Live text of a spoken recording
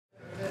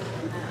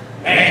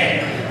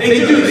They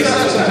do, they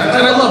suck sometimes,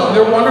 and I love them,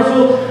 they're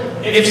wonderful.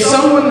 If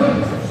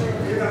someone,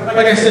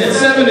 like I said,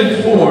 7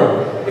 and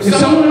 4, if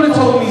someone would have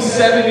told me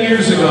 7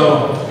 years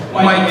ago,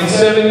 Mike, in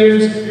 7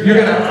 years, you're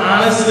going to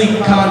honestly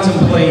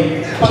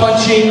contemplate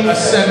punching a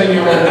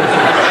 7-year-old.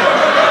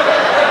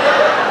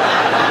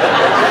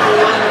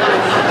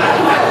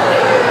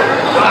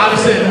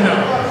 I said no.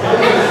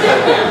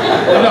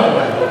 No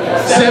way.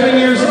 7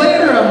 years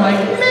later, I'm like,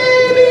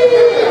 maybe,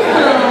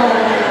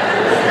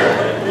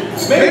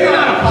 maybe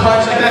not a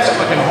punch, like that's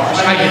fucking harsh,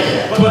 I get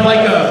it. But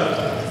like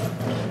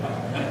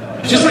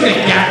just like a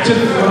gap to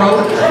the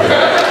throat.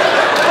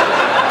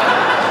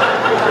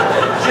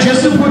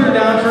 Just to put her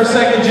down for a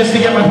second, just to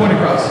get my point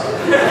across.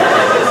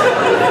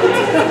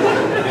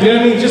 You know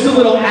what I mean? Just a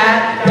little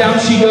down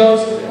she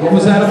goes. What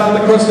was that about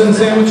the crust in the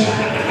sandwich?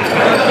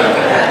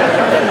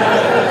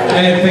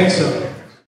 I didn't think so.